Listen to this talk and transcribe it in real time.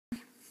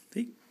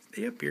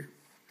Stay up here.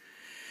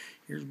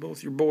 Here's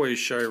both your boys,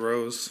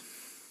 Shiros.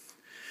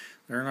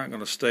 They're not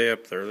going to stay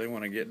up there. They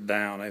want to get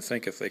down. I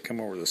think if they come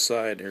over the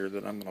side here,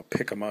 that I'm going to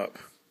pick them up.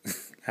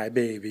 Hi,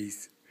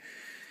 babies.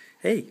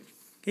 Hey.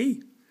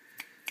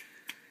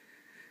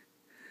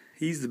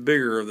 He's the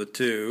bigger of the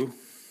two.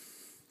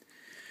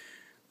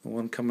 The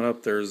one coming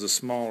up there is the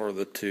smaller of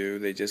the two.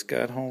 They just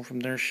got home from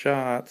their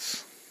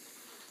shots.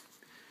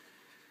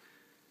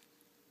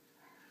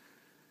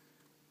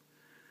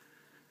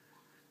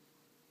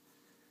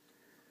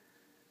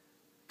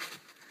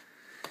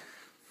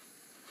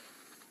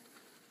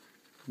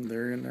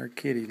 They're in their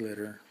kitty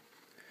litter.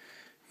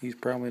 He's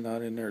probably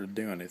not in there to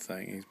do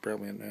anything. He's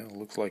probably in there. It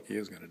looks like he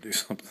is going to do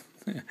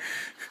something.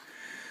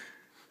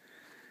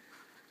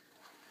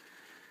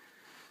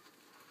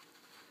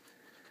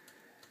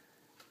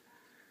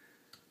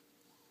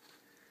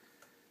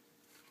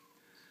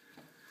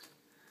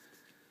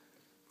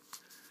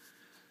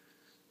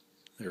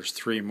 There's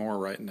 3 more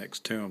right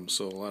next to him,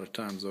 so a lot of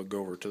times they'll go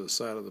over to the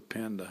side of the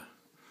pen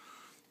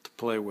to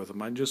play with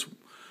them. I just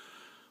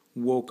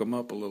woke them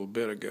up a little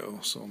bit ago,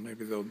 so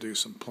maybe they'll do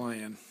some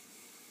playing.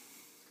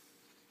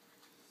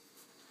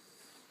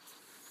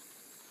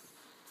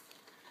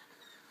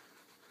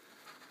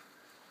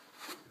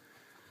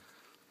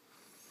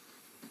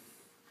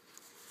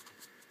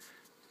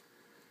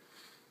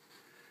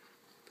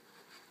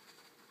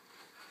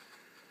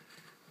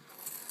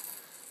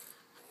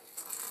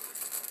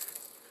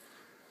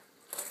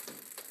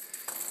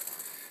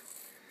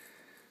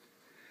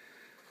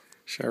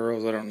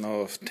 Shiros, I don't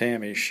know if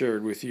Tammy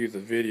shared with you the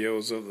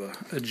videos of the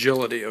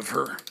agility of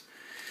her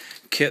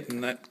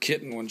kitten. That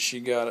kitten, when she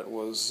got it,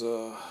 was,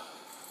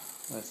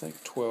 I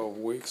think, 12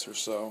 weeks or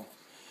so.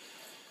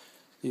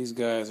 These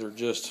guys are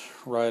just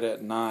right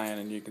at 9,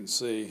 and you can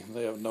see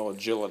they have no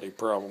agility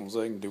problems.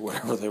 They can do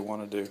whatever they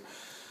want to do.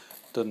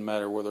 Doesn't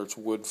matter whether it's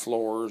wood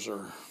floors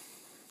or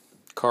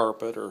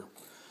carpet or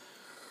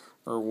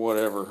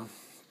whatever.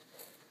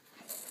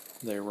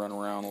 They run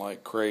around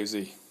like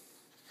crazy.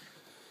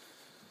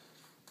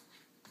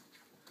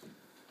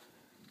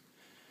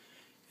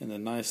 And the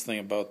nice thing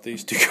about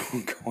these two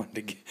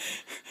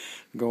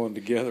going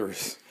together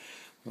is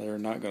they're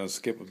not going to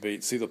skip a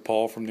beat. See the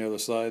paw from the other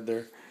side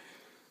there?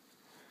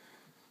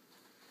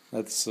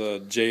 That's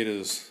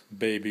Jada's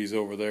babies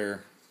over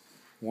there.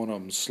 One of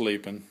them's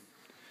sleeping.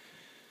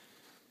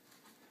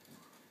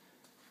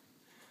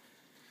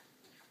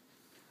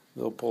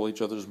 They'll pull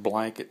each other's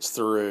blankets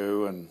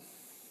through and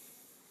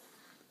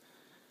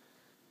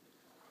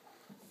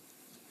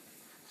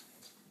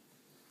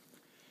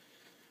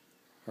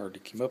hard to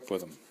keep up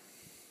with them.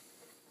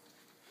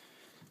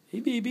 Hey,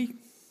 baby.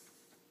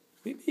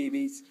 Hey,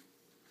 babies.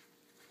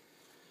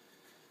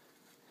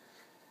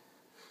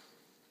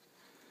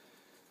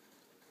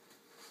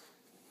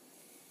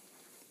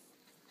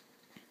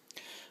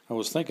 I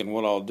was thinking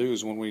what I'll do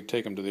is when we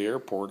take them to the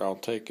airport, I'll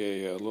take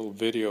a little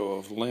video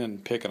of Lynn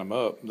picking them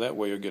up. That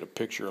way you'll get a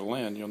picture of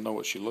Lynn. You'll know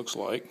what she looks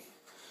like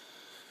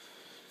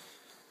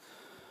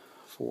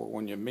for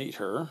when you meet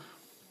her.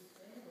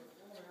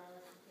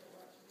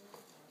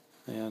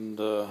 And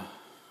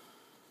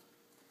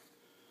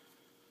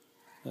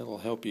that'll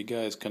help you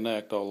guys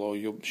connect,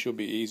 although she'll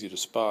be easy to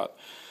spot.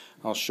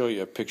 I'll show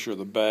you a picture of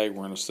the bag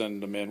we're going to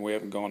send them in. We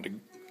haven't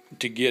gone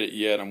to get it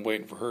yet. I'm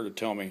waiting for her to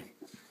tell me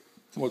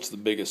what's the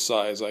biggest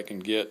size I can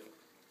get,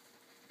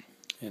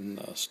 and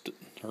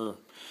her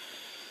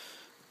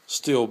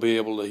still be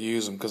able to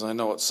use them, because I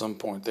know at some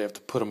point they have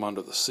to put them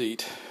under the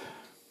seat,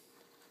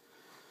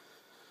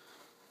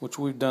 which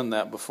we've done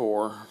that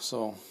before,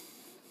 so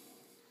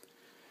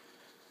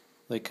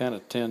they kind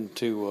of tend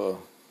to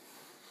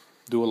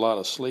do a lot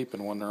of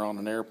sleeping when they're on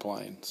an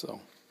airplane. So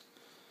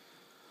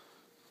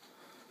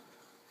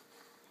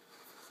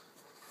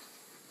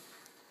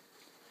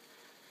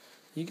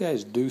you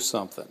guys do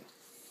something.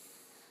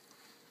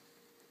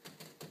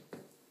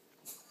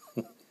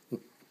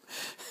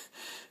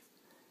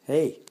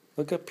 Hey,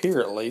 look up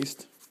here at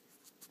least.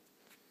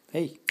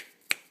 Hey.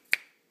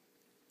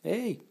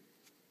 What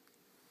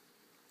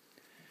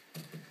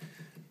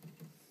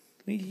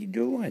are you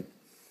doing?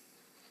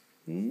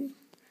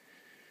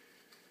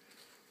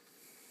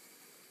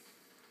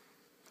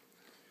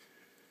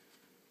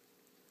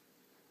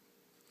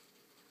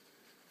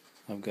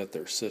 I've got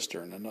their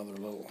sister in another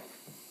little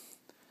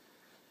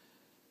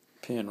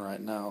pen right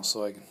now,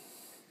 so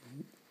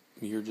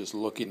you're just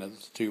looking at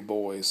the 2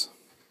 boys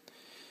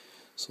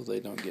so they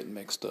don't get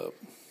mixed up,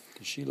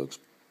 because she looks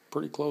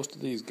pretty close to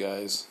these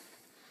guys.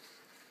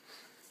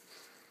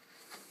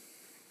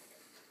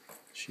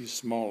 She's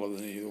smaller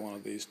than either one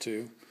of these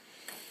 2.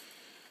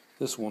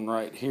 This one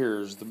right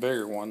here is the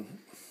bigger one.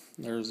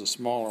 There's the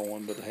smaller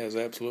one, but it has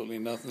absolutely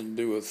nothing to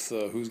do with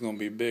who's going to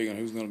be big and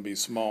who's going to be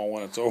small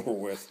when it's over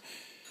with.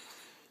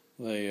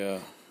 They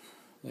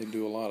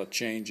do a lot of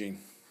changing.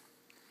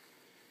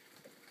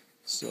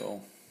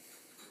 So,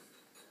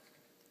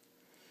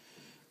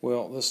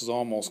 well, this is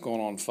almost going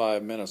on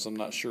 5 minutes. I'm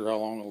not sure how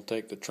long it'll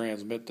take to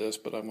transmit this,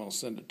 but I'm going to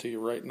send it to you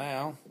right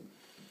now.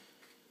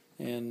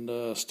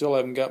 And still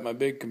haven't got my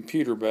big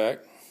computer back.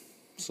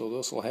 so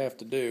this will have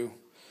to do.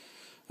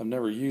 I've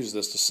never used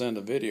this to send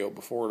a video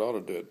before. It ought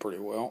to do it pretty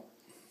well.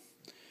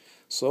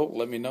 So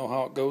let me know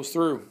how it goes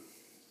through.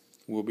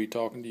 We'll be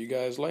talking to you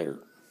guys later.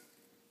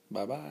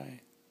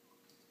 Bye-bye.